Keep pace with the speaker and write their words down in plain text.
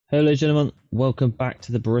Hello gentlemen, welcome back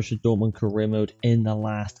to the Borussia Dortmund career mode. In the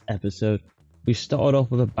last episode, we started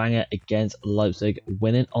off with a banger against Leipzig,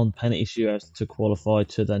 winning on penalty shootouts to qualify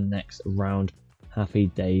to the next round. Happy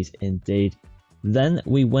days indeed. Then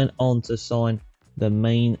we went on to sign the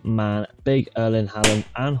main man, big Erling Haaland,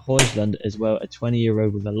 and Haaland as well, a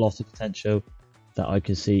 20-year-old with a lot of potential that I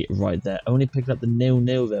can see right there. Only picked up the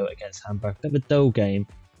 0-0 though against Hamburg. Bit of a dull game,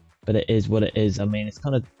 but it is what it is. I mean, it's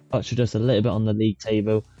kind of ushered us a little bit on the league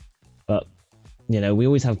table. But, you know, we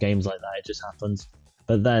always have games like that, it just happens.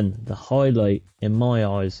 But then, the highlight, in my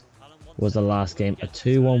eyes, was the last game. A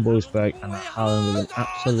 2-1 Wolfsburg, and Haaland with an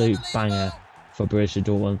absolute banger for Borussia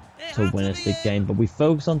Dortmund to win us the game. But we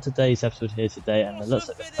focus on today's episode here today, and it looks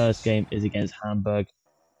like the first game is against Hamburg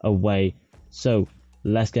away. So,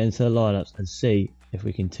 let's get into the lineups and see if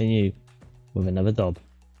we continue with another dub.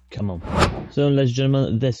 Come on. So, ladies and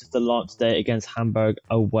gentlemen, this is the lineup today against Hamburg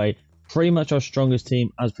away. Pretty much our strongest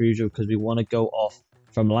team as per usual, because we want to go off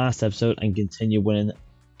from last episode and continue winning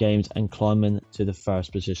games and climbing to the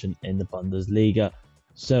first position in the Bundesliga.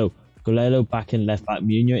 So Golelo back in left back,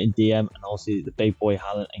 Munier in DM, and also the big boy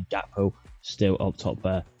Haaland and Gakpo still up top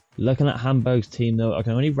there. Looking at Hamburg's team though, I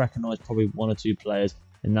can only recognise probably one or two players,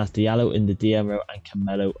 and that's Diallo in the DM row and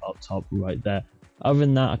Camelo up top right there. Other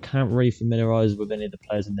than that, I can't really familiarise with any of the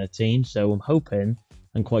players in their team, so I'm hoping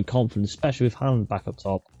and quite confident, especially with Haaland back up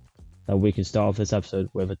top, that we can start off this episode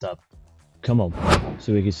with a dub. Come on.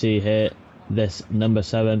 So we can see here this number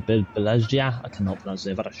 7, Bilezgia, I cannot pronounce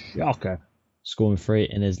it, but a shocker, scoring 3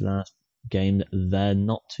 in his last game there.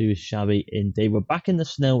 Not too shabby indeed. We're back in the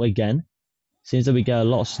snow again. Seems that we get a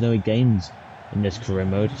lot of snowy games in this career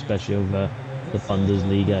mode, especially over the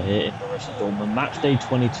Bundesliga here in Borussia Dortmund. Match day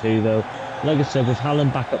 22 though. Like I said, with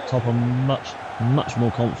Haaland back up top, I'm much more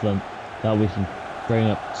confident that we can bring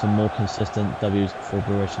up some more consistent W's for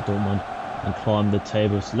Borussia Dortmund and climb the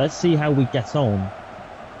table. So let's see how we get on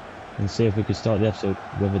and see if we can start the episode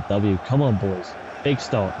with a W. Come on boys, big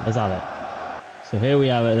start, let's have it. So here we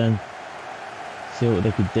have it then. See what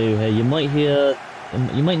they could do here. You might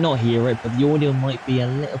not hear it, but the audio might be a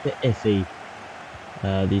little bit iffy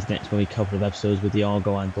these next maybe couple of episodes with the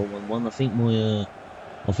Argo and Dortmund one. I think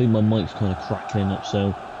my mic's kind of crackling up,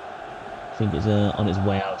 so I think it's on its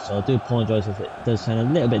way out, so I do apologise if it does sound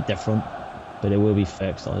a little bit different, but it will be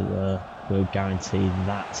fixed. I will guarantee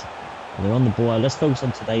that. And they're on the ball. Let's focus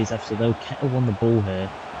on today's episode though. Kettle won the ball here.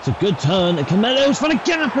 It's a good turn, and Camelo's found a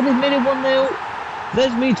gap, and they've made it 1-0.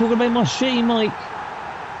 There's me talking about my shitty mic.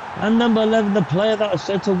 And number 11, the player that I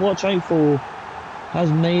said to watch out for, has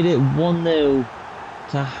made it 1-0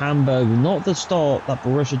 to Hamburg. Not the start that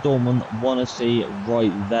Borussia Dortmund want to see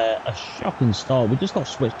right there. A shocking start. We just got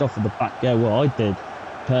switched off of the back there. Well, I did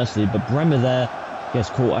personally, but Bremer there gets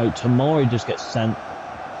caught out. Tamari just gets sent.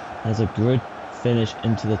 There's a good finish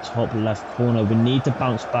into the top left corner. We need to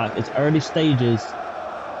bounce back. It's early stages.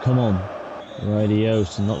 Come on. Radio.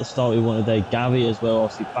 So not the start we wanted there. Gavi as well,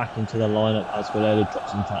 obviously back into the lineup as Golelo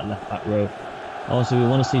drops into that left back row. Also, we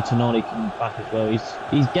want to see Tonali coming back as well.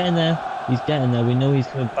 He's getting there. He's getting there. We know he's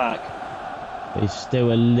coming back, but he's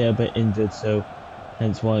still a little bit injured, so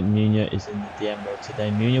hence why Munier is in the DM row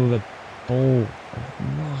today. Munier with a ball.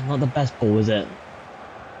 No, not the best ball, is it?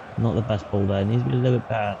 Not the best ball there. It needs to be a little bit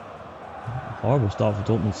better. Horrible start for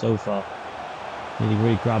Dortmund so far. Nearly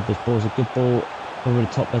really grabbed this ball. It's a good ball over the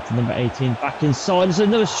top there to number 18. Back inside. There's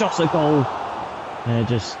another shot at goal. And it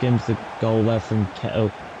just skims the goal there from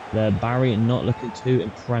Kettle. There, Barry not looking too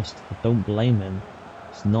impressed. I don't blame him.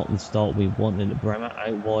 It's not the start we wanted. Bremer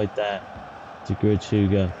out wide there to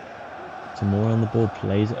Gurchuga. Tamura on the board,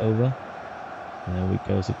 plays it over. There we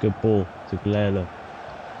go. It's a good ball to Golelo.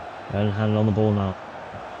 Erling Haaland on the ball now.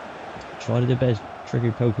 Try to do a bit of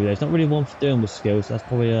tricky poker there. It's not really one for doing with skills. So that's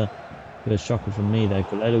probably a bit of a shocker from me there.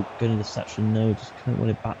 Golelo, good interception. No, just couldn't win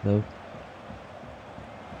it back though.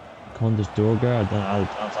 Condas Dorger. I don't know how to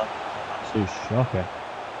pronounce that. Absolute shocker.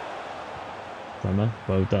 Bremer,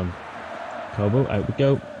 well done. Kobo, out we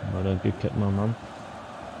go. Well done, good kick, man.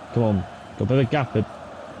 Come on, got a bit of a gap with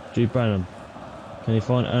Jude Brennan. Can he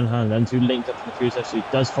find Erling Haaland? Then two linked up from the Fuse FC.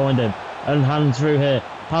 He does find him. Erling Haaland through here.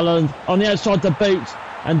 Haaland on the outside to boot.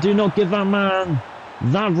 And do not give that man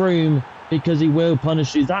that room, because he will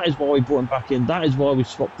punish you. That is why we brought him back in. That is why we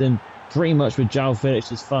swapped him pretty much with João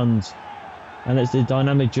Felix's funds. And it's the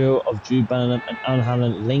dynamic duo of Jude Bellingham and Erling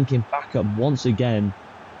Haaland linking back up once again.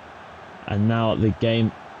 And now the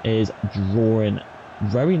game is drawing.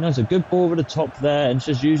 Very nice. A good ball over the top there, and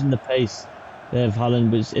just using the pace there of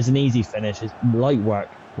Haaland. It's an easy finish. It's light work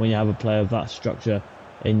when you have a player of that structure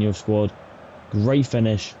in your squad. Great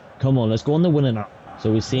finish. Come on, let's go on the winner now.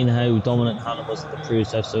 So we've seen how dominant Haaland was in the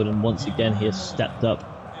previous episode, and once again he has stepped up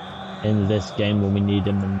in this game when we need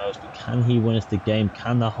him the most. But can he win us the game?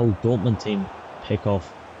 Can the whole Dortmund team pick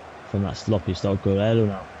off from that sloppy start? Guerrero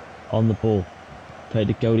now on the ball. Played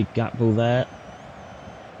the Cody Gakpo there.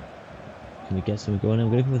 Can we get something going?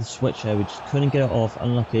 We're looking for the switch here. We just couldn't get it off.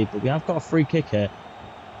 Unlucky. But we have got a free kick here.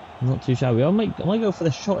 Not too shabby. I might go for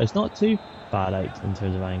the shot. It's not too bad out in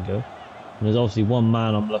terms of angle. And there's obviously one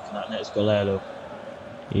man I'm looking at next, Guerrero.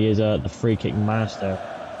 He is the free kick master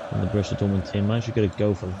in the Borussia Dortmund team. I'm actually going to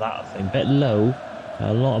go for that thing. Bit low.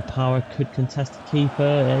 A lot of power. Could contest the keeper.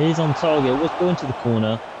 It is on target. It was going to the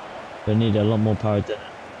corner. But it needed a lot more power, didn't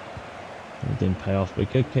it? It didn't pay off. But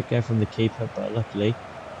a good kick there from the keeper. But luckily,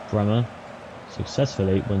 Bremer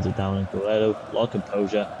successfully wins it down. And Guerrero, a lot of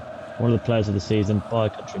composure. One of the players of the season by a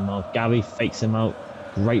country mile. Gavi fakes him out.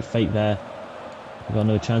 Great fake there. We've got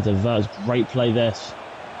no chance of Verts. Great play this.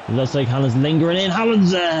 It looks like Haaland's lingering in.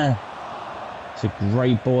 Haaland's there. It's a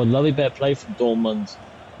great ball. Lovely bit of play from Dortmund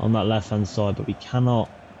on that left hand side, but we cannot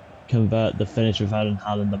convert the finish with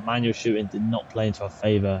Haaland. The manual shooting did not play into our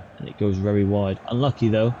favour, and it goes very wide. Unlucky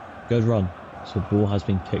though. Good run. So the ball has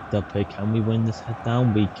been kicked up here. Can we win this head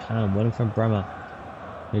down? We can. Winning from Bremer.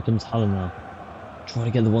 Here comes Haaland now. Trying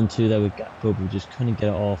to get the 1-2 there with Gakpo, but we just couldn't get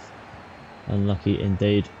it off. Unlucky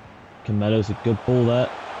indeed. Camelo's a good ball there.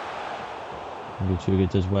 Guchuga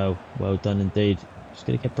does well. Well done indeed. Just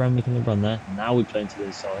going to get Bremer making the run there. Now we play into the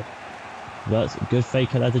inside. That's a good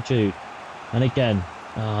fake at Jude. And again,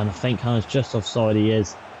 and I think Haaland's just offside. He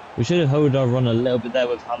is. We should have held our run a little bit there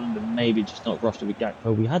with Haaland and maybe just not rushed it with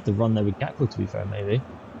Gakpo. We had the run there with Gakpo, to be fair, maybe.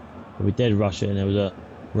 But we did rush it, and it was a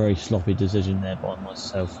very sloppy decision there by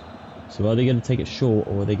myself. So are they going to take it short,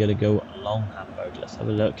 or are they going to go long Hamburg? Let's have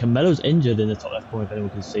a look. Camelo's injured in the top left corner, if anyone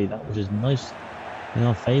can see that, which is nice in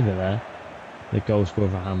our favour there. The goal scorer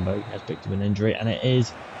for Hamburg has picked up an injury, and it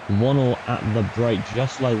is 1-1 at the break,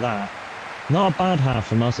 just like that. Not a bad half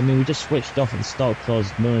from us. I mean, we just switched off at the start because I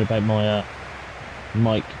was moaning about my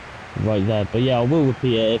mic right there. But yeah, I will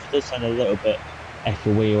repeat it. If it does sound a little bit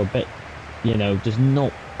echoey or a bit, you know, just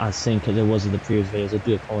not as sync as it was in the previous videos, I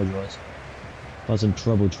do apologise. I was in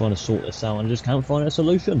trouble trying to sort this out and I just can't find a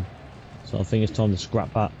solution. So I think it's time to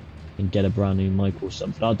scrap that and get a brand new mic or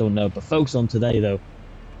something. I don't know. But focus on today though.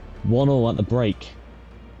 1-1 at the break.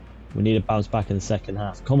 We need to bounce back in the second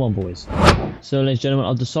half. Come on, boys. So, ladies and gentlemen,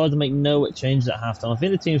 I've decided to make no changes at halftime. I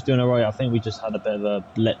think the team's doing alright. I think we just had a bit of a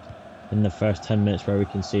blip in the first 10 minutes where we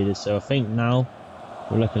conceded. So I think now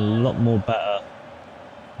we're looking a lot more better.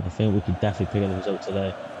 I think we could definitely pick up the result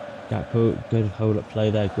today. Gakpo, good hold-up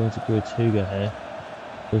play there. Going to Guchuga here.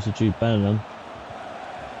 Goes to Jude Bellingham.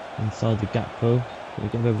 Inside the Gakpo. We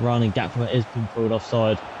get a bit of run and Gakpo is being pulled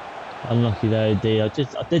offside. Unlucky there indeed. I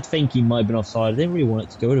did think he might have been offside. I didn't really want it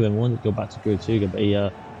to go to him. I wanted to go back to Guchuga, but he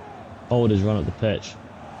bowled his run up the pitch.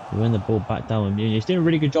 We win the ball back down with Muniz. He's doing a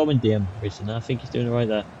really good job in DM recently. I think he's doing it right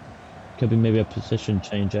there. Could be maybe a position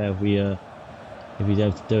change there if he's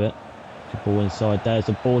able to do it. Good ball inside. There's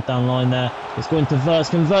a ball down line there. It's going to Verts.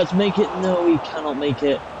 Can Verts make it? No, he cannot make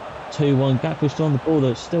it. 2-1. Gakpo's still on the ball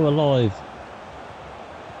though. It's still alive.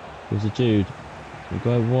 There's a Jude. We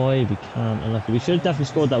go wide, we can't. Unlucky. We should have definitely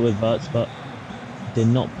scored that with Verts, but did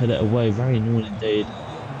not put it away. Very annoying indeed.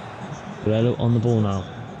 Guerrero on the ball now.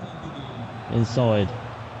 Inside.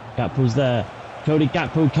 Gakpo's there. Cody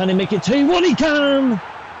Gakpo, can he make it 2-1? He can!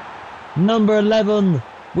 Number 11.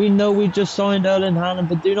 We know we just signed Erling Haaland,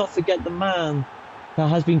 but do not forget the man that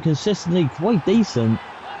has been consistently quite decent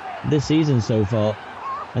this season so far.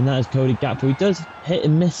 And that is Cody Gakpo. He does hit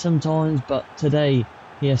and miss sometimes, but today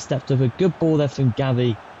he has stepped up. A good ball there from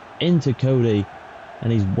Gavi into Cody,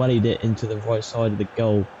 and he's wellied it into the right side of the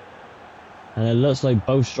goal. And it looks like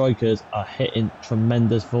both strikers are hitting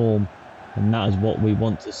tremendous form, and that is what we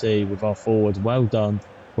want to see with our forwards. Well done.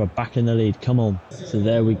 We're back in the lead. Come on. So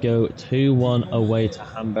there we go. 2-1 away to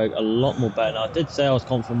Hamburg. A lot more better. Now, I did say I was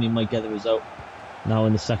confident we might get the result now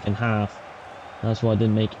in the second half. That's why I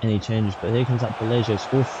didn't make any changes. But here comes that Bellejo.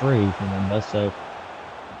 Score 3, remember. So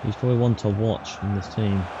he's probably one to watch in this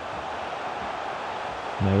team.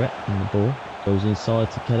 Meret in the ball. Goes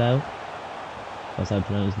inside to Cadell. That's how I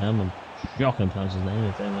pronounce his name. I'm shocking to pronounce his name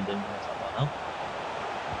if anyone didn't pronounce that by now.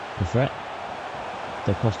 The threat.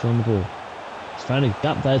 De Costa on the ball. He's found a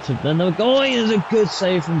gap there to another goal. There's a good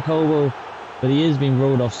save from Kobo. But he is being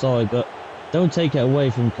rolled offside. But don't take it away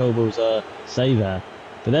from Kobo's save there.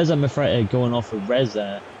 But there's a Mafrete going off with Rez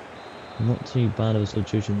there. Not too bad of a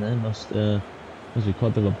substitution there. Must be quite a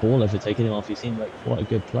bit of a baller for taking him off. He seemed like quite a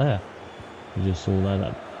good player. You just saw there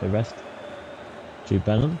that the rest. Jude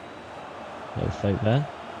Bellingham. Little fake there.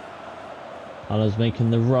 Haaland's making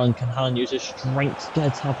the run. Can Haaland use his strength to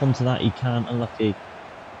get a tap onto that? He can. Unlucky.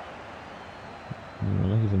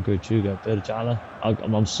 Lucky from Gruchuga, Berjala.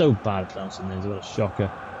 I'm so bad at pronouncing names, what a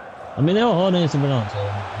shocker. I mean, they're all hard names to pronounce,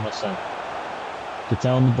 I must say.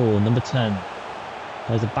 Cattell on the ball, number 10.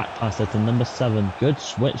 There's a back pass there to number 7. Good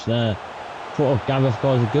switch there. Caught off Gav, of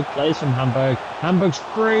course, a good place from Hamburg. Hamburg's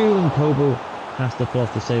through, and Kobo has to pull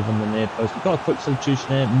off the save on the near post. We've got a quick substitution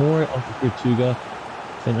there. More off of Gruchuga.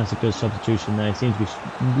 I think that's a good substitution there. He seems to be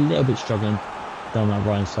a little bit struggling down that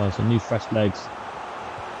right hand side, so new fresh legs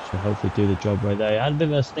should hopefully do the job right there. He had a bit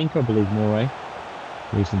of a stinker, I believe, Moray,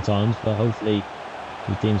 recent times, but hopefully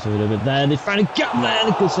he deems a little bit there. They found a gap there,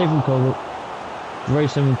 and a good save from Kobo. Great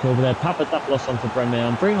save from Kobo there. Papadopoulos on for Bremer.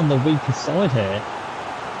 I'm bringing on the weaker side here,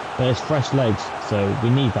 but it's fresh legs, so we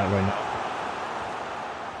need that right now.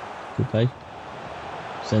 Good play.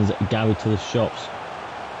 Sends Gary to the shops.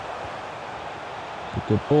 It's a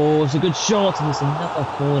good ball, it's a good shot, and it's another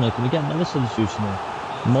corner. Can we get another substitution there?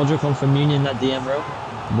 Modric on from Union, that DM row.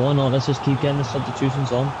 Why not? Let's just keep getting the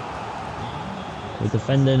substitutions on. We're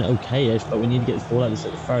defending okay-ish, but we need to get this ball out. This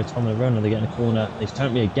is the third time in a row now. They're getting a corner. They've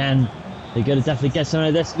turned me again. They're going to definitely get some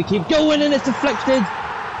of this. We keep going, and it's deflected.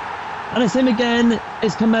 And it's him again.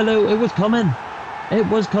 It's Camelo. It was coming. It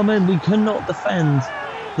was coming. We could not defend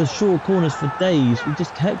the short corners for days. We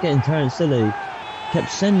just kept getting turned silly. Kept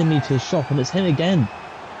sending me to the shop, and it's him again.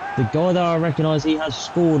 The guy that I recognise, he has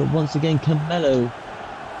scored once again, Camelo.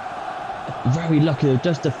 Very lucky, though,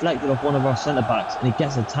 just deflected off one of our centre-backs, and he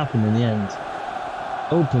gets a tap-in the end.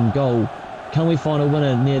 Open goal. Can we find a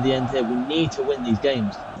winner near the end here? We need to win these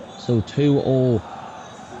games. So 2-2.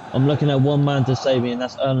 I'm looking at one man to save me, and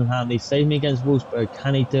that's Erling Haaland. He saved me against Wolfsburg.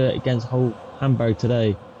 Can he do it against Hamburg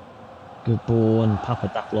today? Good ball, and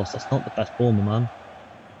Papadopoulos. That's not the best ball, my man.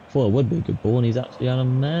 Thought it would be a good ball, and he's actually on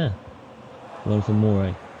him there. One from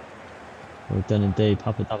Moray. Well done indeed.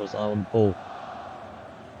 Papadopoulos on the ball.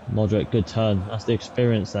 Modric, good turn. That's the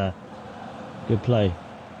experience there. Good play.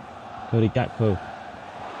 Cody Gakpo.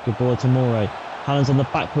 Good ball to Moray. Haaland's on the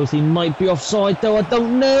back post. He might be offside though. I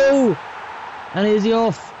don't know. And is he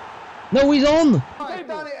off? No, he's on. They've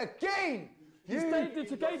done it again.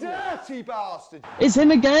 You dirty bastard. It's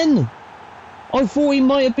him again. I thought he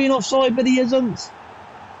might have been offside, but he isn't.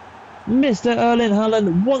 Mr. Erling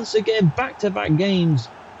Haaland, once again, back-to-back games,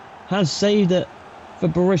 has saved it for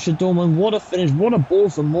Borussia Dortmund. What a finish, what a ball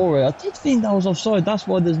from Moray. I did think that was offside, that's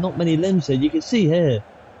why there's not many limbs here. You can see here,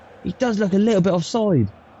 he does look a little bit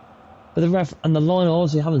offside. But the ref and the line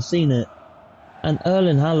obviously haven't seen it. And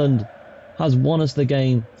Erling Haaland has won us the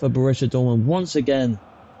game for Borussia Dortmund. Once again,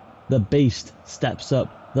 the beast steps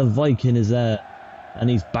up. The Viking is there, and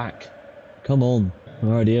he's back. Come on.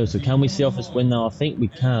 Alrighty, so can we see off this win now? I think we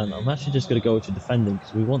can. I'm actually just going to go to defending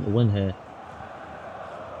because we want the win here.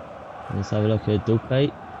 Let's have a look here.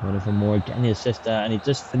 Dupe, running for more, getting the assist there, and he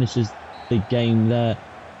just finishes the game there.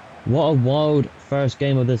 What a wild first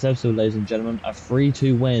game of this episode, ladies and gentlemen. A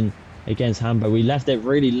 3-2 win against Hamburg. We left it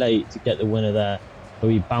really late to get the winner there, but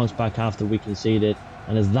we bounced back after we conceded.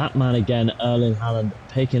 And as that man again, Erling Haaland,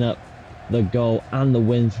 picking up the goal and the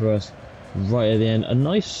win for us right at the end. A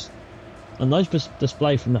nice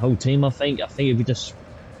display from the whole team, I think. If we just,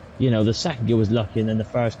 the second goal was lucky, and then the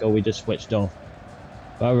first goal we just switched off.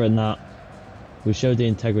 But other than that, we showed the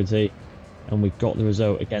integrity, and we got the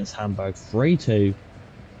result against Hamburg. 3-2.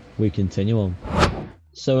 We continue on.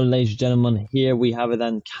 So, ladies and gentlemen, here we have it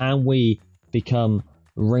then. Can we become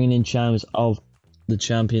reigning champs of the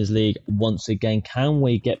Champions League once again? Can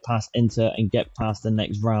we get past Inter and get past the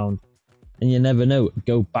next round? And you never know,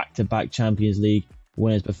 go back-to-back Champions League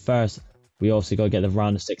winners. But first, we also got to get the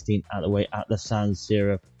round of 16 out of the way at the San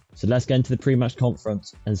Siro. So let's get into the pre-match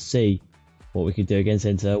conference and see what we can do against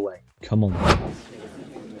Inter away. Come on.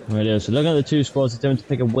 Right, so looking at the two squads, it's time to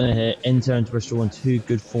pick a winner here. Inter and Bristol on two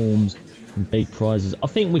good forms and big prizes. I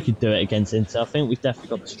think we could do it against Inter. I think we've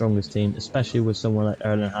definitely got the strongest team, especially with someone like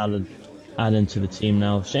Erling Haaland adding to the team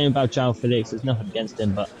now. Shame about João Felix. There's nothing against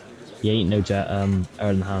him, but he ain't no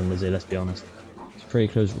Erling Haaland, is he? Let's be honest. Pretty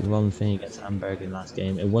close run thing against Hamburg in the last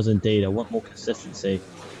game. It was indeed. I want more consistency.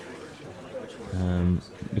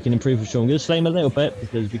 We can improve for sure. I'm going to slay him a little bit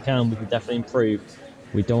because we can definitely improve.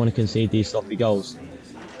 We don't want to concede these sloppy goals.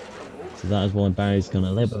 So that is why Barry's got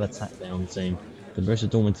a little bit of attack there on the team. The Borussia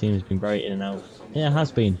Dortmund team has been very in and out. Yeah, it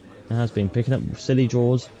has been. It has been. Picking up silly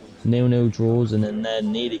draws, 0-0 draws, and then they're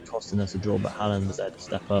nearly costing us a draw, but Haaland was there to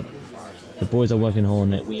step up. The boys are working hard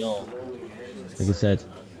on it. We are. Like I said,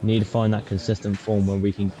 need to find that consistent form where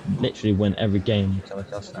we can literally win every game we come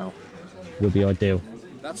across now. Would be ideal.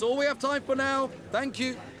 That's all we have time for now. Thank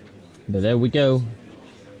you. But there we go.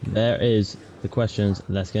 There is the questions.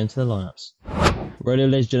 Let's get into the lineups. Righto,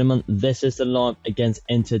 ladies and gentlemen, this is the lineup against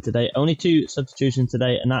Inter today. Only 2 substitutions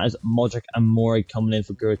today, and that is Modric and Mori coming in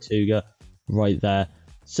for Guratuga right there.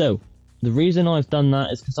 So, the reason I've done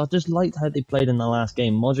that is because I just liked how they played in the last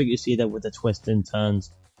game. Modric, you see there with the twists and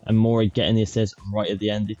turns, and Mori getting the assist right at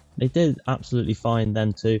the end. They did absolutely fine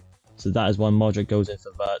then too. So that is why Modric goes in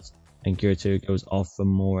for Wirtz and Guratuga goes off for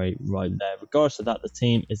Mori right there. Regardless of that, the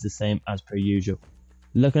team is the same as per usual.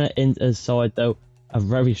 Looking at Inter's side though, a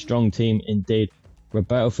very strong team indeed.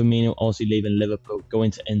 Roberto Firmino also leaving Liverpool,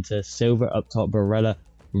 going to Inter. Silva up top, Barella.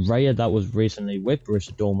 Raya, that was recently with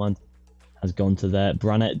Borussia Dortmund, has gone to there.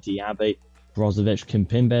 Brandt, Diaby, Brozovic,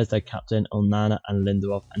 Kimpembe as their captain, Onana and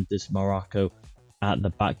Lindelof and Dismaraco at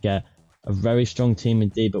the back there. A very strong team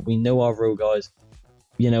indeed, but we know our rule, guys.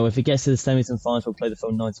 You know, if it gets to the semis and finals, we'll play the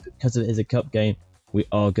full 90. Because it is a cup game, we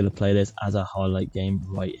are going to play this as a highlight game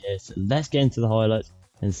right here. So let's get into the highlights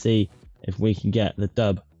and see if we can get the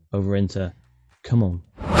dub over Inter. Come on.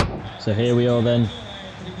 So here we are then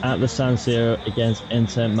at the San Siro against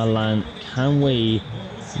Inter Milan. Can we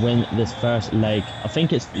win this first leg? I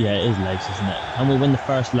think it's, yeah, it is legs, isn't it? Can we win the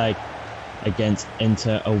first leg against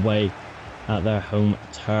Inter away at their home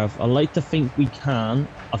turf? I like to think we can.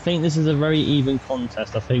 I think this is a very even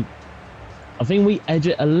contest. I think we edge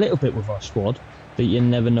it a little bit with our squad, but you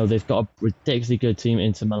never know. They've got a ridiculously good team,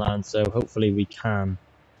 Inter Milan, so hopefully we can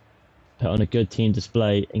put on a good team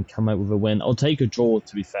display and come out with a win. I'll take a draw,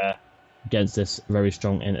 to be fair, against this very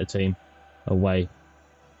strong Inter team away.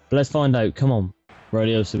 But let's find out. Come on.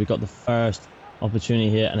 Radio, so we've got the first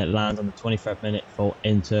opportunity here, and it lands on the 23rd minute for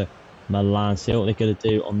Inter Milan. See what they're going to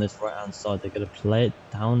do on this right-hand side. They're going to play it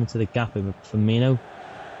down into the gap with Firmino.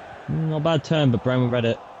 Not a bad turn, but Brown read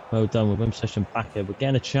it. Well done. We're in possession back here. We're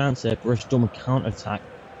getting a chance here. Borussia Dortmund counter-attack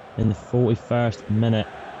in the 41st minute.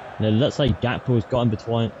 And it looks like Gakpo has got in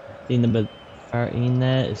between. Number 13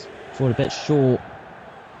 there is falling a bit short.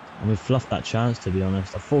 And we fluffed that chance, to be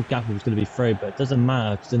honest. I thought Gakpo was going to be through, but it doesn't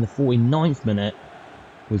matter because in the 49th minute,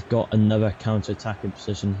 we've got another counter-attacking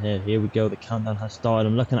position here. Here we go. The countdown has started.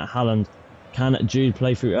 I'm looking at Haaland. Can Jude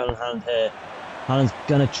play through Erling Haaland here? Haaland's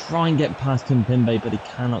going to try and get past Kimpembe, but he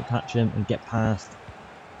cannot catch him and get past.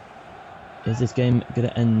 Is this game going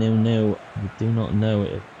to end 0-0? We do not know.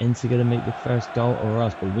 If Inter going to make the first goal or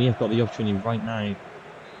else, but we have got the opportunity right now.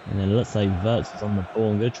 And it looks like Wirtz is on the ball.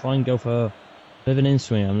 I'm going to try and go for a bit of an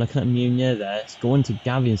in-swing. I'm looking at Meunier there. It's going to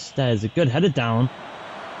Gavi instead. It's a good header down.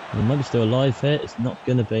 He might be still alive here. It's not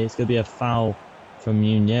going to be. It's going to be a foul from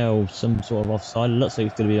Meunier or some sort of offside. It looks like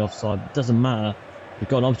it's going to be offside. It doesn't matter. We've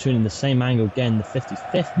got an opportunity in the same angle again, the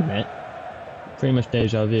 55th minute. Pretty much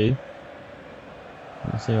deja vu.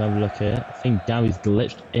 Let's see, have a look here. I think Gavi's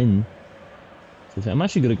glitched in. I'm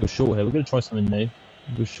actually going to go short here. We're going to try something new.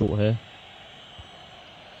 Go short here.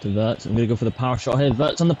 To Wirtz. I'm going to go for the power shot here.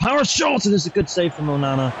 Wirtz on the power shot, and it's a good save from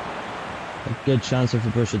Onana. A good chance here for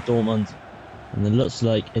Borussia Dortmund. And it looks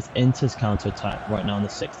like it's Inter's counter-attack right now in the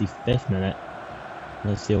 65th minute.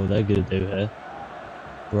 Let's see what they're going to do here.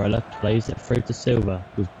 Barella plays it through to Silva.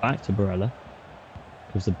 Goes back to Barella.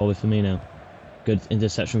 Goes to Bobby Firmino. Good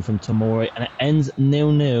interception from Tomori. And it ends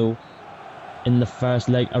 0-0 in the first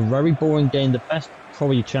leg. A very boring game. The best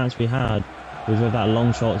probably chance we had was with that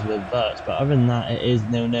long shot with Wirtz, but other than that, it is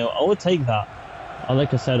 0-0. I would take that.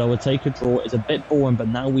 Like I said, I would take a draw. It's a bit boring, but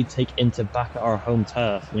now we take Inter back at our home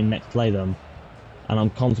turf when we next play them, and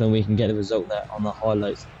I'm confident we can get the result there on the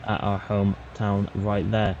highlights at our hometown right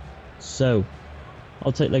there. So,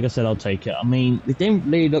 I'll take, like I said, I'll take it. I mean, they didn't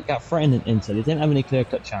really look that threatening Inter. They didn't have any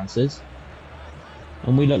clear-cut chances,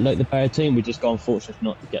 and we looked like the better team. We just got unfortunate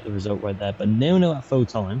not to get the result right there. But 0-0 at full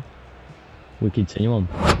time. We continue on.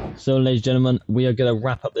 So, ladies and gentlemen, we are going to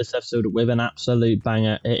wrap up this episode with an absolute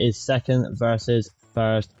banger. It is second versus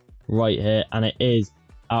first right here, and it is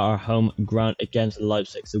at our home ground against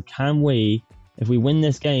Leipzig. So can we, if we win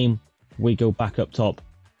this game, we go back up top.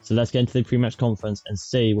 So let's get into the pre-match conference and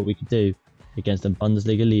see what we can do against the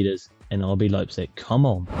Bundesliga leaders in RB Leipzig. Come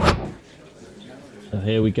on. So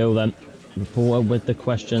here we go then. Reporter with the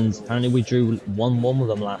questions. Apparently we drew 1-1 with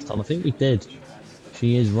them last time. I think we did.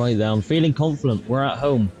 She is right there. I'm feeling confident. We're at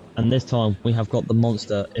home. And this time, we have got the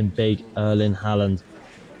monster in big Erling Haaland.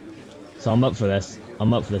 So I'm up for this.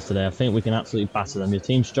 I'm up for this today. I think we can absolutely batter them. Your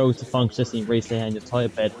team struggles to find consistency recently and your title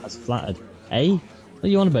bed has flattered. Eh? What are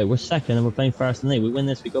you on about? We're second and we're playing first in the league. We win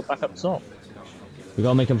this, we go back up top. We've got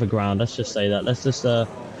to make them for ground. Let's just say that. Let's just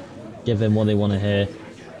give them what they want to hear.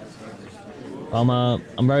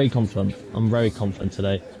 I'm very confident. I'm very confident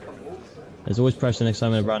today. There's always pressure and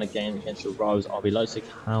excitement around a game against your rivals RB Leipzig.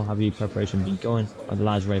 How have your preparation been going? Are the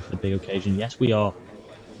lads ready for the big occasion? Yes, we are.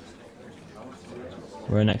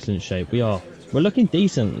 We're in excellent shape. We are. we're looking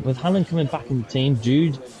decent. With Haaland coming back in the team,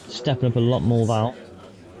 Jude stepping up a lot more now,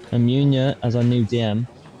 and Munya as our new DM,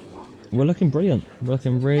 we're looking brilliant. We're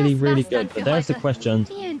looking really, really good. But there's the question.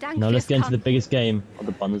 Now let's get into the biggest game of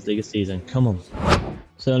the Bundesliga season. Come on.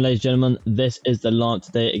 So, ladies and gentlemen, this is the lineup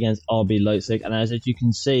today against RB Leipzig. And as you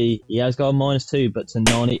can see, he has got a -2, but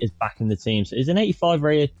Tonali is back in the team. So he's an 85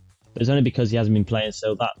 rated, but it's only because he hasn't been playing.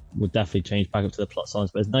 So that will definitely change back up to the plus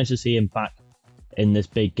signs. But it's nice to see him back in this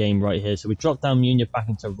big game right here. So we dropped down Munya back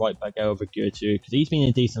into right back over Gurtu because he's been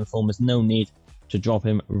in decent form. There's no need to drop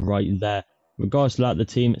him right there. Regardless of that, the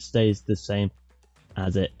team stays the same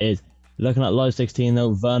as it is. Looking at Live 16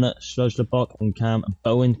 though, Werner, Schlotterbock and Cam,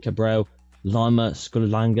 Bowen, Cabral, Lima,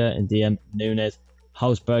 Skulanga and DM, Nunes,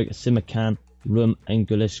 Hausberg, Simakan, Rum and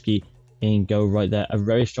Guliski in goal right there. A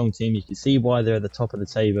very strong team. You can see why they're at the top of the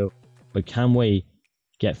table. But can we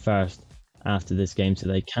get first after this game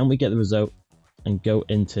today? Can we get the result and go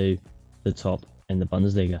into the top in the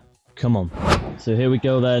Bundesliga? Come on. So here we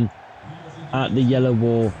go then at the Yellow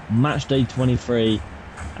Wall, match day 23,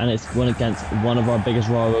 and it's one against one of our biggest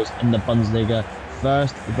rivals in the Bundesliga.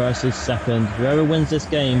 First versus second. Whoever wins this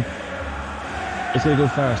game is going to go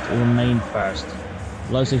first or remain first.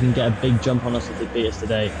 Leipzig can get a big jump on us if they beat us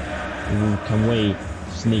today. Can we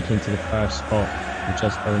sneak into the first spot? We're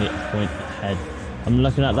just only a point ahead. I'm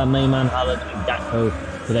looking at that main man Haaland and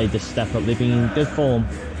Gakpo today to step up. They've been in good form.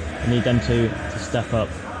 I need them to step up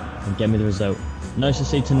and get me the result. Nice to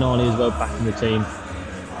see Tonali as well back in the team.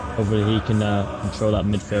 Hopefully he can control that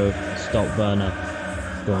midfield and stop Werner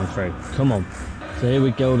going through. Come on. So here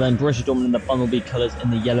we go then. Borussia Dortmund in the Bumblebee colours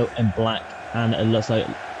in the yellow and black. And it looks like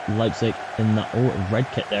Leipzig in the red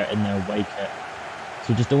kit there in their away kit. So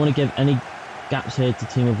we just don't want to give any gaps here to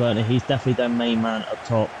Timo Werner. He's definitely their main man up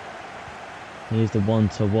top. He's the one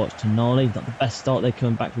to watch. Tonali, not the best start there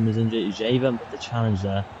coming back from his injury. Javen with the challenge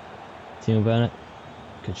there. Timo Werner,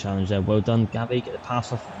 good challenge there. Well done, Gavi. Get the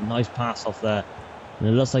pass off. Nice pass off there. And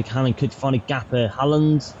it looks like Haaland could find a gap here.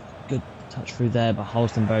 Haaland, good touch through there, but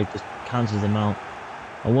Halstenberg just cancels him out.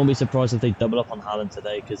 I won't be surprised if they double up on Haaland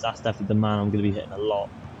today, because that's definitely the man I'm going to be hitting a lot.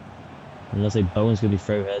 And it looks like Bowen's going to be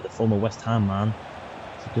through here, the former West Ham man.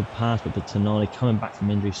 It's a good pass, but Tonali coming back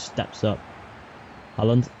from injury steps up.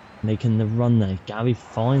 Haaland making the run there. Gavi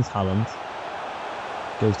finds Haaland.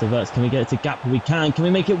 Goes to Wirtz. Can we get it to Gap? We can. Can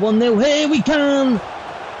we make it 1-0? Here we can!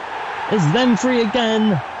 It's them three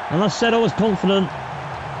again. And I said I was confident.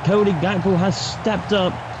 Cody Gakpo has stepped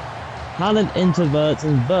up. Haaland into Wirtz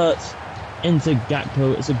and Wirtz into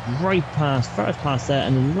Gakpo. It's a great pass. First pass there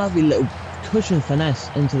and a lovely little cushion finesse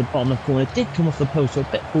into the bottom left corner. It did come off the post, so a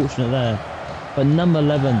bit fortunate there. But number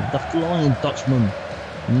 11, the Flying Dutchman,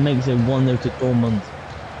 makes it 1-0 to Dortmund.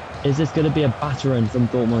 Is this going to be a battering from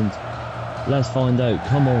Dortmund? Let's find out.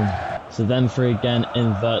 Come on. So them three again in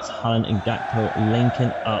Wirtz, Haaland and Gakpo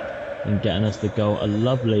linking up and getting us the goal. A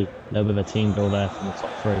lovely little bit of a team goal there from the top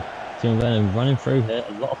three. Timo Werner running through here.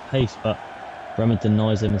 A lot of pace, but Bremen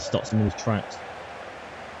denies him and stops him in his tracks.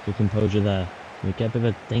 Good composure there. Can we get a bit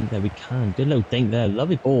of a dink there? We can. Good little dink there.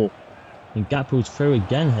 Lovely ball. And Gakpo's through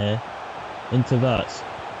again here into Wirtz.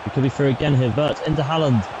 We could be through again here. Wirtz into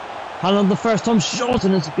Haaland. Haaland the first time shot,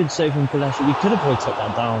 and it's a good save from Koleshi. We could have probably took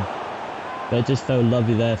that down. But it just felt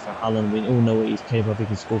lovely there for Haaland. We all know what he's capable of. He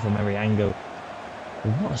can score from every angle.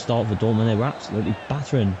 And what a start for Dortmund. They were absolutely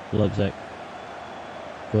battering Leipzig.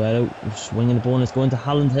 Guerrero swinging the ball, and it's going to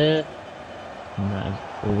Haaland here. And that is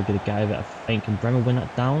all we're going to get of it, I think. Can Bremer win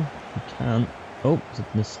that down? He can't. Oh, it's a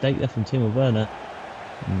mistake there from Timo Werner.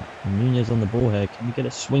 And Nunez on the ball here. Can we get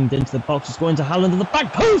it swinged into the box? It's going to Haaland at the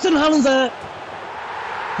back post, and Haaland's there!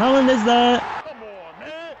 Haaland is there! Come on,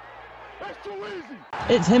 man! That's too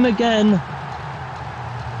easy! It's him again!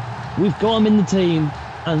 We've got him in the team,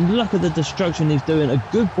 and look at the destruction he's doing. A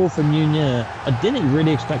good ball from Nunez. I didn't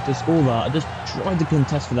really expect to score that. I just tried to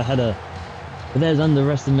contest for the header. But there's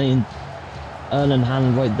underestimating Erling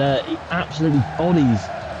Haaland right there. He absolutely bodies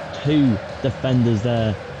two defenders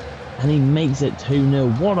there. And he makes it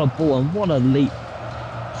 2-0. What a ball and what a leap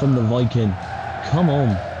from the Viking. Come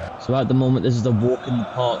on. So at the moment, this is a walk in the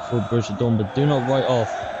park for Borussia Dortmund. But do not write off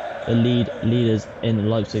the leaders in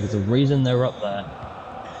Leipzig. It's the reason they're up there.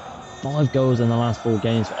 5 goals in the last 4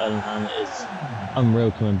 games for Erling Haaland is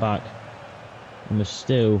unreal coming back. And we're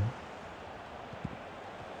still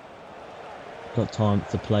got time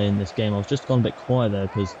to play in this game. I was just gone a bit quiet there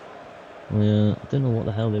because I didn't know what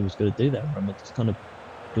the hell they was going to do there. I just kind of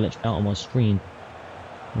glitched out on my screen.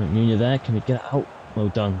 Nunez there. Can we get it out? Well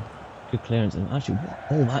done. Good clearance. And actually, what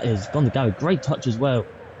ball that is. Gone to Gary. Great touch as well.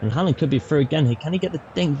 And Haaland could be through again here. Can he get the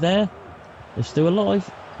dink there? They're still alive.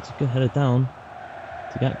 It's a good header down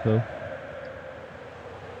to Gakpo.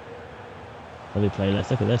 Lovely play.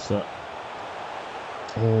 Let's look at this.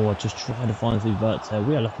 Oh, I just tried to find through Verts here.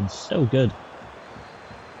 We are looking so good.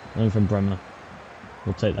 Only from Bremer.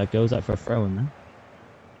 We'll take that. Goes out for a throw in there.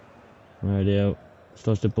 Radio.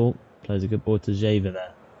 Flush the ball. Plays a good ball to Javer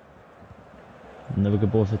there. Another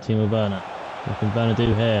good ball for Timo Werner. What can Werner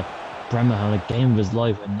do here? Bremer having a game of his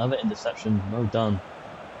life. Another interception. Well done.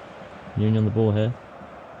 Union on the ball here.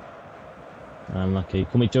 Unlucky.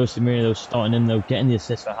 Can we Jose Mourinho though, starting him though, getting the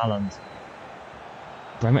assist for Haaland.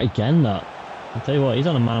 Bremer again that. I'll tell you what, he's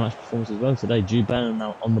on a man match performance as well today. Jude Bellingham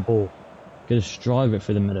now on the ball. Gonna strive it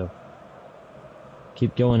through the middle.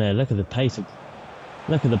 Keep going there. Look at the pace.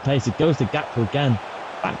 Look at the pace. It goes to Gakpo again.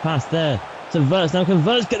 Back pass there to Verts. Now can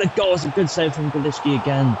Verts get a goal? It's a good save from Galishki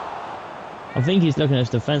again. I think he's looking at his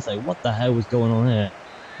defence like, what the hell was going on here?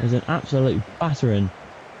 There's an absolute battering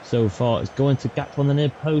so far. It's going to Gakpo on the near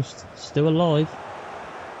post. Still alive.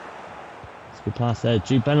 It's a good pass there.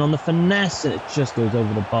 Jude Bellingham on the finesse. And it just goes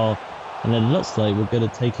over the bar. And it looks like we're going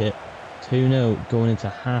to take it 2-0 going into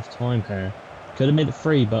half-time here. Could have made it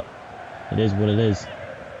 3, but it is what it is.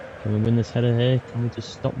 Can we win this header here? Can we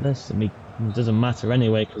just stop this? I mean, it doesn't matter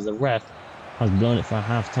anyway because the ref has blown it for a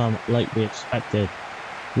half-time like we expected.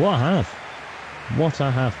 What a half. What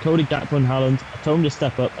a half. Cody Gakpo and Haaland, I told them to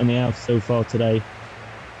step up and they have so far today.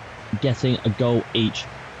 Getting a goal each.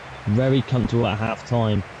 Very comfortable at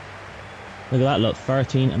half-time. Look at that, look.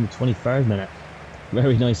 13 and the 23rd minute.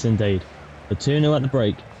 Very nice indeed. The 2-0 at the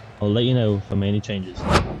break. I'll let you know if I make any changes.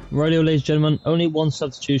 Rightio, ladies and gentlemen, only one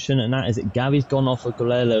substitution, and that is it. Gavi's gone off for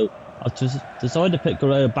Golelo. I've just decided to put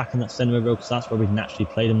Golelo back in that centre row because that's where we've naturally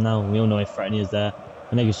played him now. We all know how threatening he is there.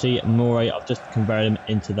 And you can see Moray, I've just converted him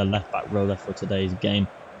into the left back row there for today's game.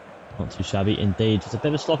 Not too shabby indeed. Just a bit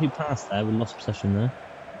of a sloppy pass there. We lost possession there.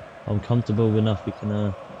 I'm comfortable enough we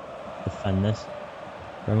can defend this.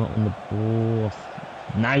 Very much on the ball.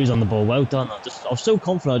 Now he's on the ball. Well done. I was so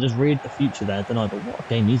confident. I just read the future there, didn't I? But what a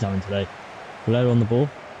game he's having today. Golero on the ball.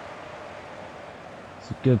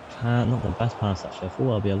 It's a good pass. Not the best pass actually. I thought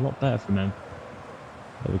that'll be a lot better from him.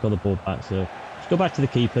 But we've got the ball back. So let's go back to the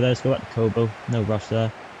keeper there. Let's go back to Kobo. No rush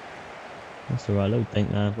there. That's alright. Little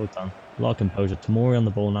dink there. Well done. A lot of composure. Tomori on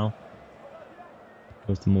the ball now.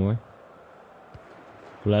 Goes to Tomori.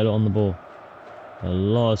 Golero on the ball. A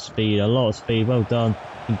lot of speed. A lot of speed. Well done.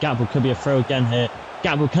 And Gakpo could be a throw again here.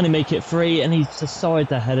 Gakpo, can he make it free? And he's decided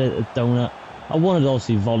to head it at donut. I wanted to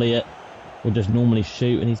obviously volley it or just normally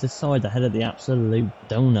shoot, and he's decided to head at the absolute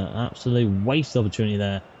donut. Absolute waste opportunity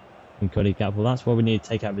there from Cody Gakpo. That's why we need to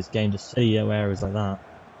take out of his game to see errors like that.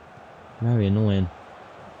 Very annoying.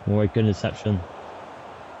 More a good interception.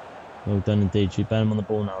 Well done indeed. Jude Bellingham on the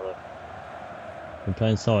ball now though. Can play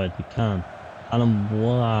inside. He can. Haaland,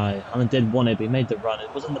 why? Haaland did want it, but he made the run.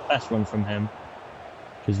 It wasn't the best run from him.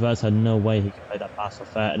 Because Verts had no way he could play that pass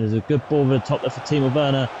off there. And there's a good ball over the top there for Timo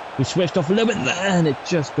Werner. We switched off a little bit there and it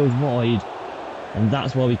just goes wide. And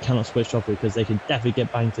that's why we cannot switch off, because they can definitely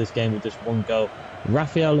get back into this game with just one goal.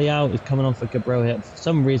 Rafael Leao is coming on for Gabriel here. For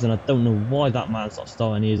some reason, I don't know why that man's not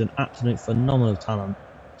starting. He is an absolute phenomenal talent,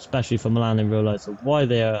 especially for Milan in real life. So why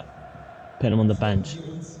they are putting him on the bench,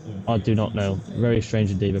 I do not know. Very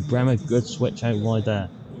strange indeed. But Bremer, good switch out wide there.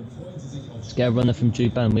 Let's get a runner from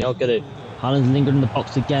Jude Bellingham. We are good at Haaland's lingering in the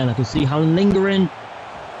box again. I can see Haaland lingering.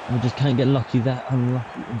 We just can't get lucky there.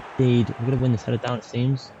 Unlucky indeed. We're going to win this header down, it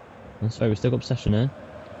seems. That's right, we've still got possession here.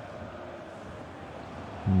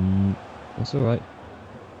 That's alright.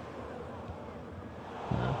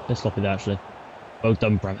 A bit sloppy there, actually. Well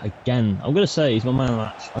done, Bremer. Again, I'm going to say he's my man of the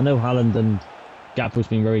match. I know Haaland and Gakpo's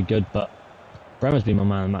been very good, but Bremer's been my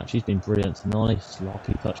man of the match. He's been brilliant. Nice,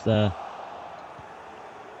 sloppy touch there.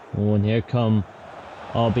 Oh, and here come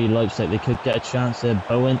RB Leipzig. They could get a chance here.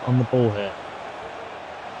 Bowen on the ball here.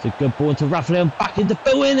 It's a good ball into Rafael, back into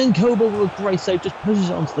Bowen, and Kobo with a great save, just pushes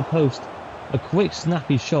it onto the post. A quick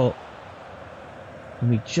snappy shot. And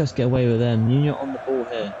we just get away with them. Nuno on the ball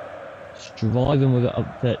here. Just driving with it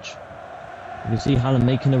up pitch. You can see Haaland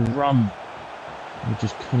making a run. We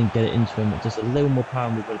just couldn't get it into him. Just a little more power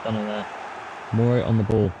and we would have done it there. Moray on the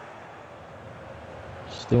ball.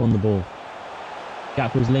 Still on the ball.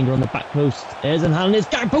 Gakpo's linger on the back post. There's and Haaland is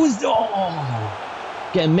Gakpo's. Oh!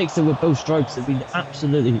 Getting mixed up with both strikes. They've been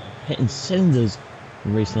absolutely hitting cylinders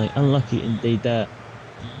recently. Unlucky indeed there.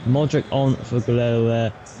 Modric on for Golero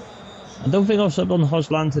there. I don't think I've subbed on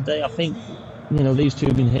Haaland today. I think, you know, these two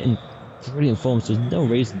have been hitting brilliant forms. So there's no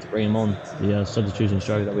reason to bring him on. The substitution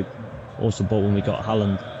striker that we also bought when we got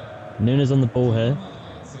Haaland. Nunes on the ball here.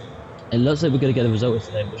 It looks like we're going to get a result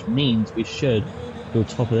today, which means we should go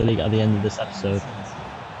top of the league at the end of this episode.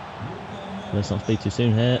 Let's not speak too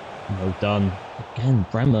soon here. Well done. Again,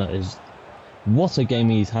 Bremer is What a game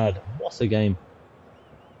he's had. What a game.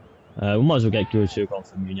 We might as well get Guru on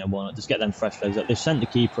from Union. Why not? Just get them fresh legs up. They've sent the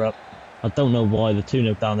keeper up. I don't know why. They're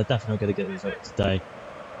 2-0 down. They're definitely not going to get the result today.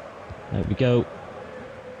 There we go.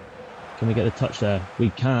 Can we get the touch there?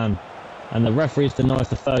 We can. And the referee's denies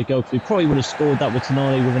the third goal because we probably would have scored that with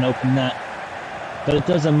Tonali with an open net. But it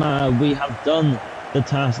doesn't matter. We have done the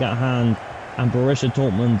task at hand. And Borussia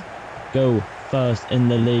Dortmund go first in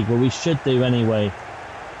the league. Well, we should do anyway.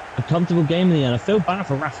 A comfortable game in the end. I feel bad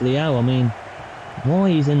for Rafael. I mean,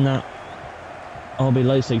 why he's in that RB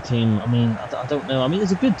Leipzig team? I mean, I don't know. I mean,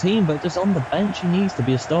 it's a good team, but just on the bench, he needs to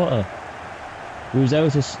be a starter. We was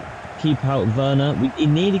able to keep out Werner. He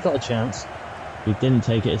nearly got a chance. He didn't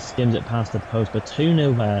take it. It skims it past the post, but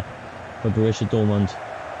 2-0 there for Borussia Dortmund.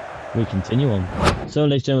 We continue on. So,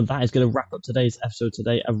 ladies and gentlemen, that is going to wrap up today's episode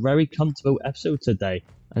today. A very comfortable episode today.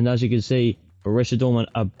 And as you can see, Borussia Dortmund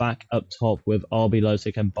are back up top with RB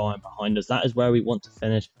Leipzig and Bayern behind us. That is where we want to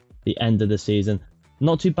finish the end of the season.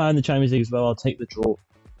 Not too bad in the Champions League as well. I'll take the draw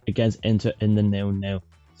against Inter in the 0-0.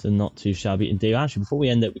 So not too shabby indeed. Actually, before we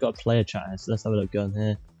end it, we've got a player chat here. So let's have a look on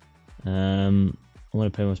here. I'm going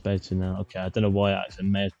to pay more space to now. Okay, I don't know why actually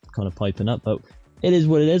may have kind of piping up, but it is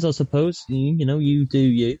what it is, I suppose. You know, you do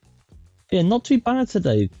you. Yeah, not too bad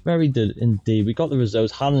today. Very good indeed. We got the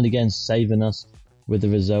results. Haaland again saving us with the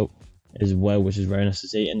result as well, which is very nice to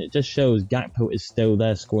see. And it just shows Gakpo is still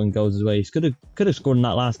there scoring goals as well. He could have scored in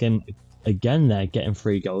that last game again there, getting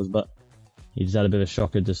 3 goals, but he just had a bit of a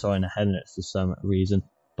shocker deciding ahead in it for some reason.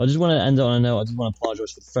 But I just want to end it on a note. I just want to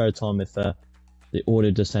apologise for the third time if the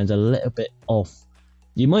audio just sounds a little bit off.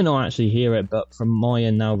 You might not actually hear it, but from my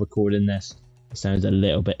end now recording this, it sounds a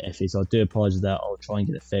little bit iffy. So I do apologise for that. I'll try and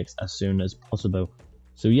get it fixed as soon as possible.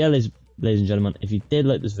 So yeah, ladies and gentlemen, if you did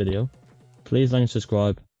like this video, please like and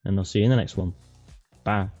subscribe, and I'll see you in the next one.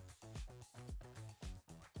 Bye.